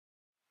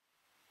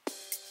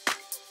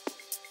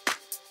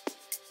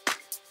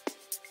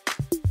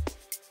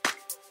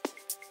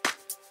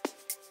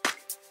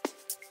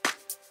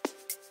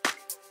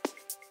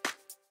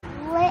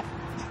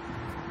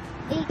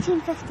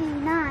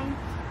1859,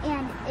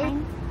 and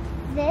in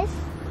this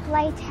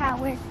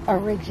lighthouse,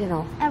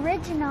 Original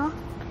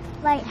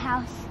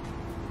lighthouse,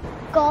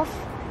 Gulf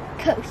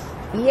Coast.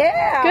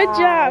 Yeah. Good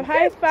job.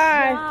 High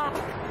five.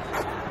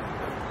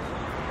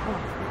 Oh,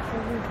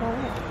 before we go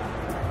in.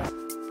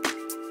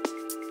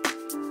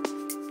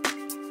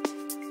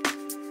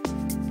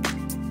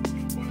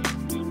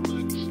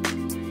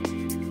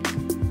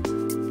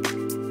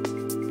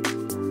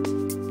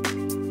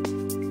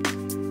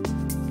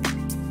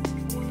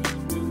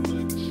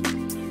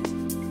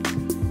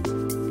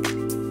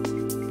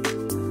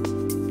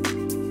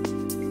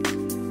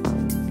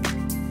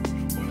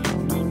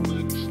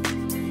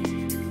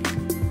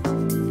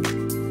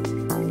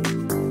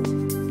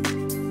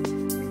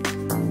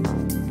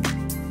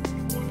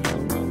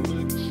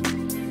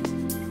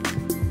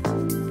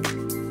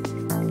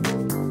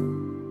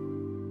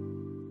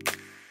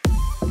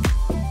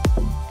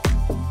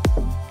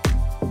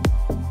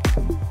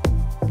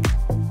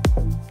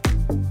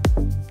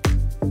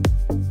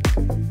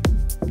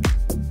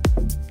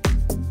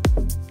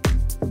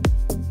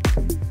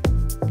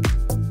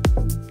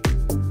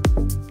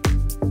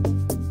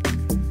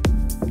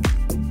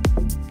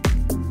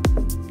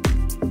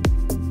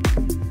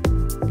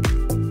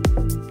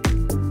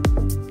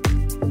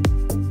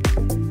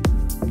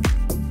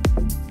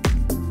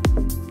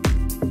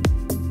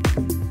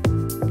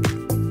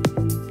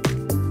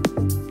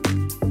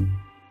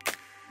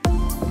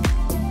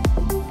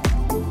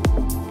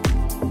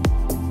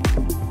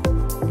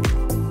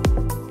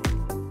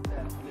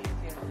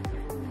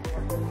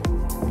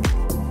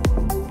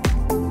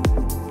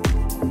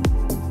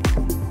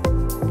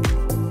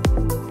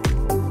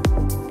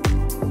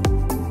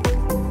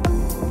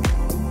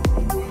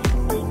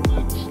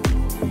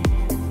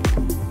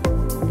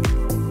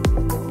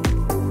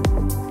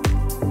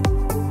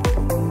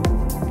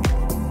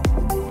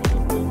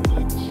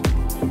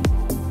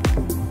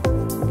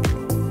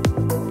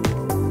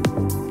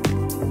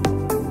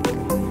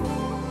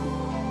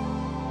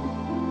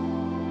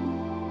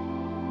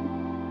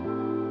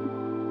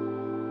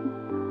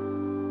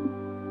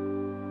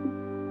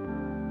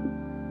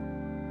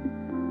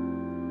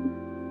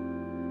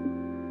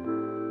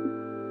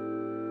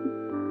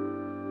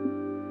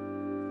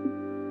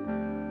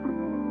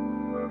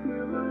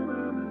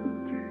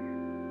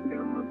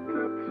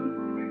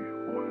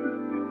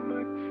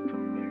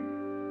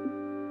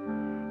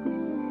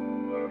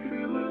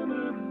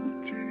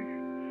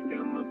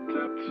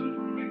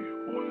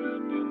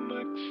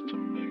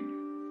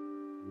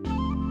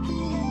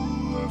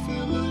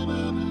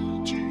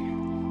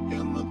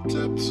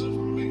 Depths of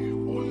me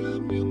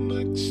when you're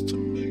next to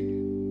me.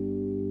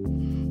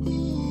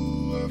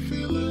 Ooh, I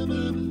feel an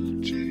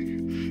energy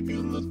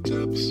in the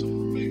depths of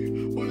me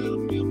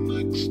when you're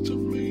next to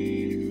me.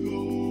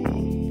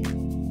 Oh,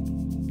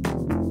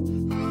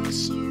 I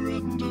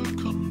surrender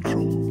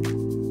control.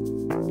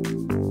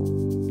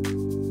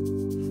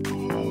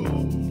 Oh,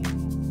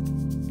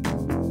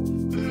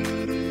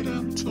 let it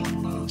enter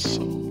my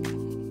soul.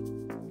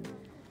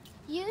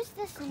 Use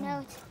this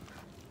note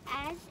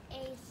as a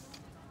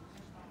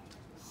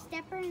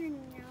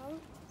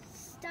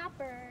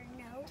stopper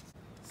note,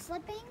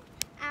 slipping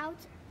out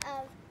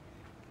of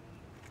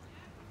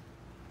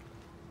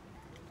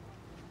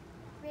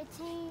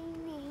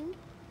retaining.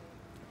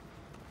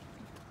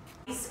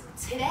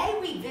 Today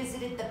we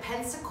visited the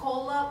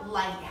Pensacola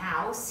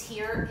Lighthouse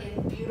here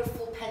in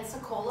beautiful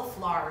Pensacola,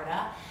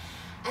 Florida.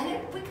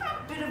 And we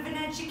got a bit of an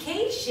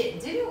education,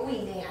 didn't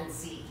we,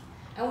 Nancy?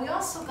 And we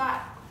also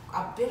got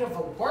a bit of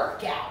a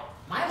workout.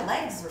 My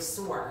legs were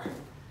sore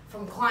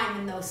from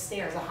climbing those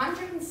stairs,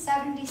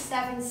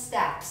 177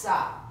 steps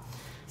up.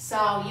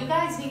 So you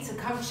guys need to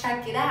come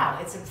check it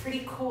out. It's a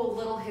pretty cool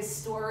little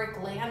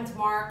historic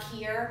landmark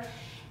here,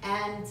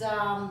 and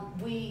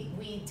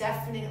we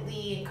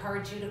definitely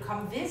encourage you to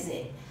come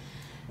visit.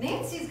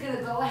 Nancy's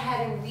gonna go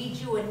ahead and read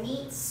you a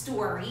neat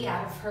story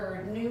out of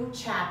her new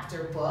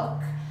chapter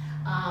book.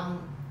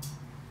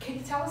 Can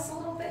you tell us a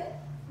little bit?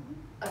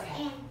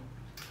 Okay. And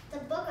the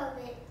book of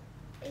it,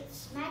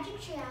 it's Magic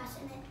Treehouse,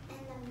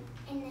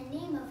 and the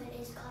name of it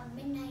is called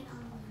Midnight on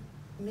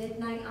the Moon.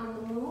 Midnight on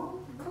the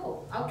Moon?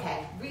 Cool.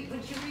 Okay.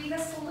 Would you read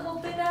us a little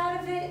bit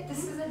out of it?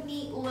 This is a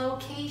neat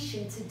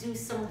location to do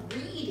some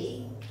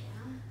reading.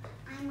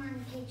 Yeah. I'm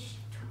on page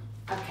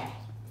 20. Okay.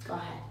 Go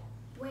ahead.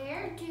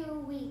 Where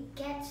do we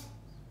get...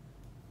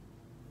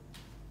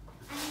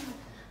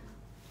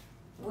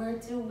 Where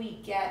do we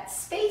get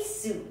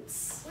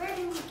spacesuits? Where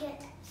do we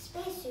get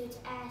spacesuits?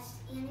 Asked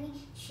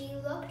Annie. She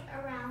looked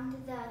around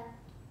the